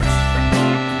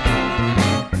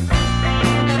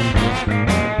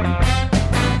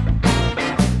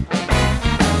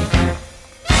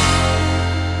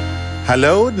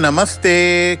Hello नमस्ते,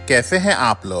 कैसे हैं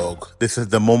आप लोग? This is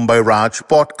the Mumbai Raj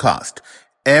podcast.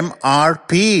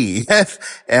 MRP, yes,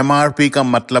 MRP का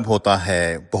मतलब होता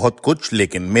है बहुत कुछ,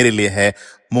 लेकिन मेरे लिए है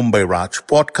मुंबई राज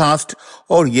पॉडकास्ट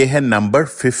और ये है नंबर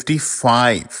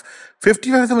 55।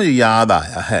 55 से मुझे याद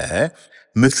आया है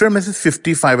mister Mrs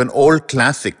 55, an old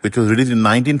classic which was released in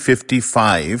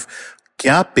 1955।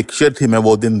 क्या पिक्चर थी, मैं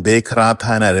वो दिन देख रहा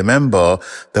था and I remember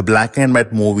the black and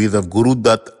white movies of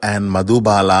Gurudatt and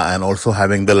Madhubala and also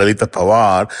having the Lalita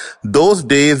Pawar. Those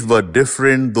days were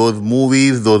different. Those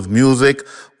movies, those music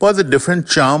was a different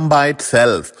charm by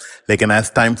itself. Lekin as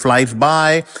time flies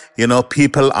by,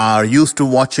 people are used to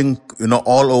watching,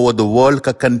 all over the world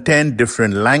ka content,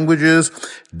 different languages,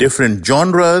 different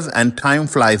genres, and time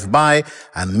flies by.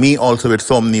 And me also with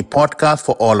so many podcasts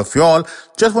for all of y'all.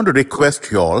 Just want to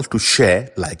request y'all to share,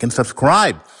 like, and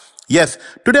subscribe. Yes,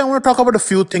 today I want to talk about a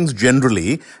few things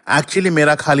generally. Actually,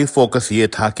 मेरा खाली focus ये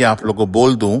था कि आप लोगों को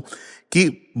बोल दूं कि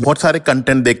बहुत सारे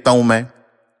कंटेंट देखता हूं मैं.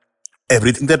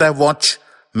 एवरीथिंग दैट आई वॉच,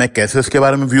 मैं कैसे उसके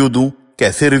बारे में व्यू दूं,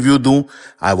 कैसे रिव्यू दूं.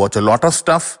 I watch a lot of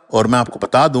stuff और मैं आपको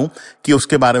बता दूं कि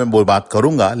उसके बारे में वो बात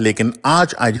करूंगा. लेकिन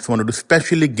आज I just wanted to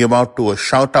specially give out to a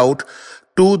shout out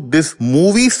to this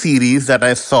movie series that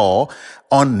I saw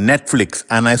on Netflix,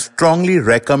 and I strongly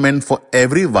recommend for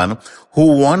everyone who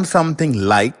wants something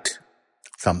light,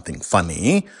 something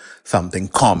funny, something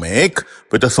comic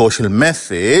with a social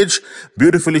message,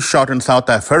 beautifully shot in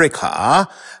South Africa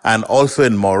and also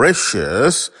in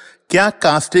Mauritius. क्या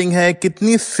casting है,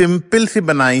 कितनी simple सी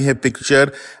बनाई है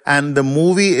picture. And the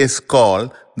movie is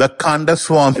called the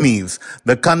Kandasamys.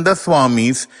 The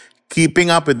Kandasamys, keeping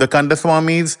up with the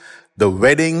Kandasamys, the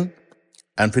wedding,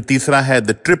 and फिर तीसरा है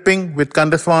the tripping with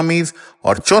Kandasamys,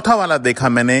 और चौथा वाला देखा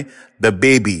मैंने the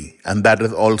baby, and that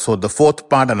is also the fourth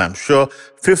part, and I am sure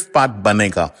fifth part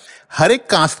बनेगा. हर एक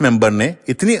कास्ट मेंबर ने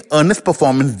इतनी अर्नेस्ट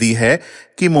परफॉर्मेंस दी है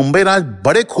कि मुंबई राज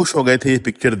बड़े खुश हो गए थे ये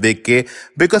पिक्चर देख के.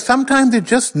 Because sometimes you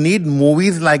just need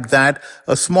movies like that,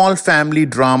 a small family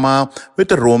drama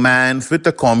with a romance, with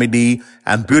a comedy,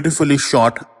 and beautifully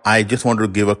shot. I just want to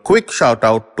give a quick shout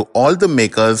out to all the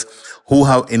makers who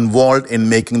have involved in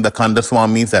making the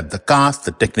Kandasamys, at the cast,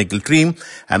 the technical team,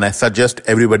 and I suggest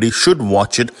everybody should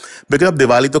watch it because अब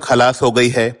दिवाली तो खलास हो गई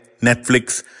है.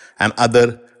 Netflix and other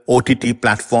OTT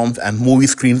platforms and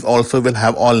movie screens also will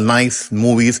have all nice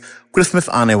movies. Christmas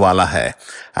आने वाला है,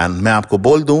 and मैं आपको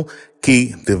बोल दूं कि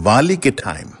दिवाली के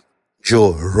टाइम जो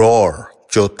रोर,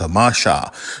 जो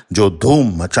तमाशा, जो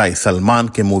धूम मचाई सलमान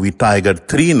के मूवी टाइगर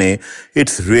 3 ने,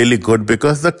 it's really good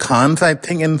because the Khans I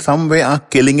think in some way are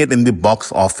killing it in the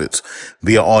box office.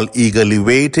 We are all ईगरली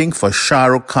waiting for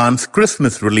Shahrukh Khans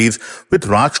Christmas release with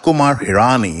Rajkumar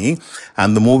Hirani,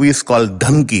 and the movie is called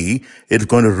Danki. It's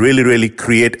going to really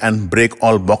create and break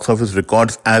all box office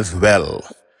records as well.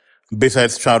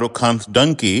 Besides Shahrukh Khan's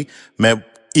Danki, मैं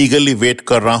ईगरली wait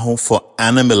कर रहा हूं for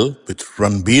animal with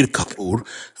Ranbir Kapoor.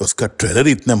 उसका trailer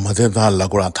इतना मजेदार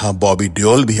लग रहा था. बॉबी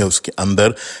देओल भी है उसके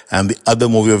अंदर, and the other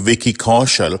movie of Vicky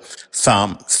Kaushal,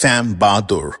 Sam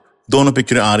बहादुर. दोनों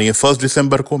पिक्चरें आ रही हैं 1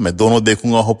 दिसंबर को. मैं दोनों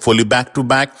देखूंगा hopefully back to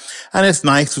back, and it's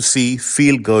nice to C,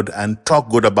 feel good and talk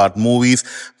good about movies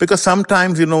because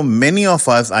sometimes many of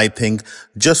us, I think,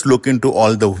 just look into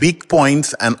all the weak points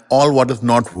and all what is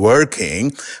not working,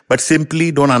 but simply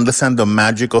don't understand the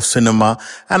magic of cinema.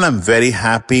 And I'm very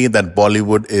happy that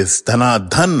Bollywood is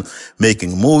dhanadhan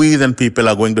making movies and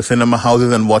people are going to cinema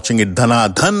houses and watching it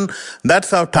dhanadhan.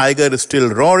 That's how Tiger is still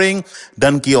roaring.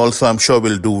 Danki also, I'm sure,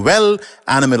 will do well.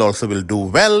 Animal also will do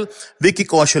well. Vicky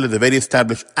Kaushal is a very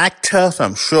established actor, so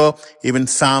I'm sure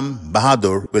even Sam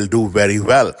Bahadur will do very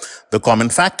well. The common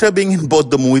factor being in both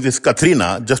the movies is Katrina,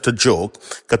 just a joke.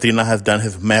 Katrina has done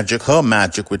her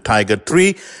magic with Tiger 3,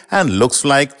 and looks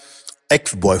like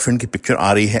ex-boyfriend की picture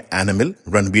आ रही है Animal,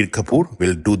 Ranbir Kapoor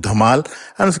will do धमाल,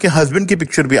 and उसके husband की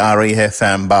picture भी आ रही है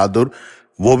सैम बहादुर,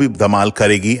 वो भी धमाल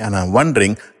करेगी. And I'm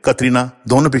wondering कतरीना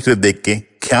दोनों पिक्चर देख के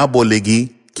क्या बोलेगी,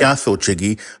 क्या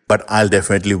सोचेगी, but I'll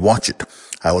definitely watch it.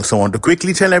 I also want to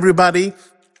quickly tell everybody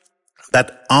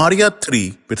that Arya 3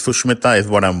 with Sushmita is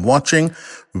what I'm watching.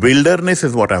 Wilderness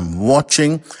is what I'm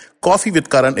watching. Coffee with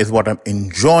Karan is what I'm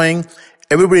enjoying.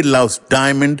 Everybody Loves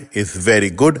Diamond is very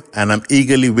good, and I'm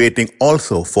eagerly waiting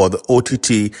also for the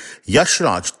OTT Yash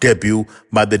Raj debut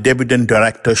by the debutant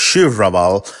director Shiv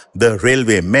Raval, The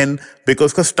Railway Men,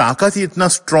 because उसका star cast ही इतना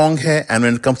strong है, and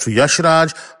when it comes to Yash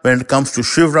Raj, when it comes to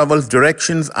Shiv Raval's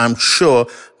directions, I'm sure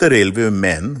The Railway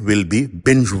Men will be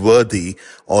binge-worthy.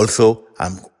 Also,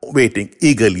 I'm waiting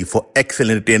eagerly for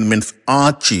Excel Entertainment's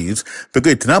Archies,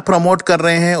 because इतना promote कर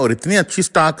रहे हैं और इतनी अच्छी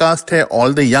star cast है,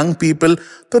 all the young people,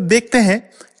 तो देखते हैं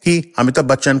कि अमिताभ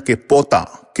बच्चन के पोता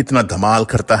कितना धमाल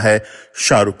करता है,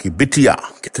 शाहरुख की बिटिया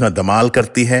कितना धमाल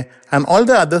करती है, and all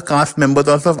the other cast members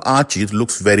also of Archie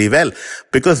looks very well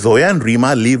because Zoya and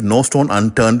Rima leave no stone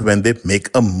unturned when they make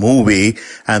a movie,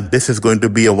 and this is going to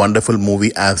be a wonderful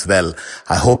movie as well.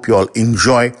 I hope you all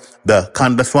enjoy the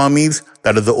Kandasamys.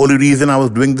 That is the only reason I was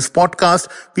doing this podcast.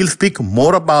 We'll speak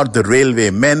more about the Railway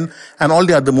Men and all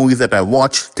the other movies that I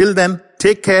watched. Till then,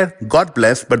 take care, God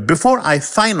bless. But before I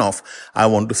sign off, I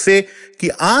want to say कि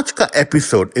आज का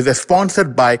episode is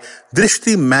sponsored by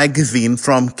Drishti magazine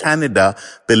from Canada,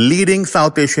 the leading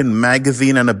South Asian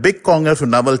magazine, and a big congrats to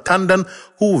Naval Tandon,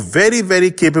 who very,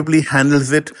 very capably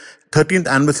handles it. 13th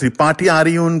anniversary party आ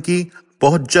रही है उनकी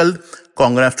बहुत जल्द.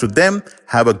 Congrats to them.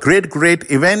 Have a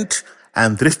great event.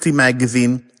 And Drishti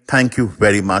magazine, thank you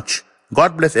very much.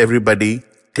 God bless everybody.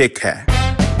 Take care.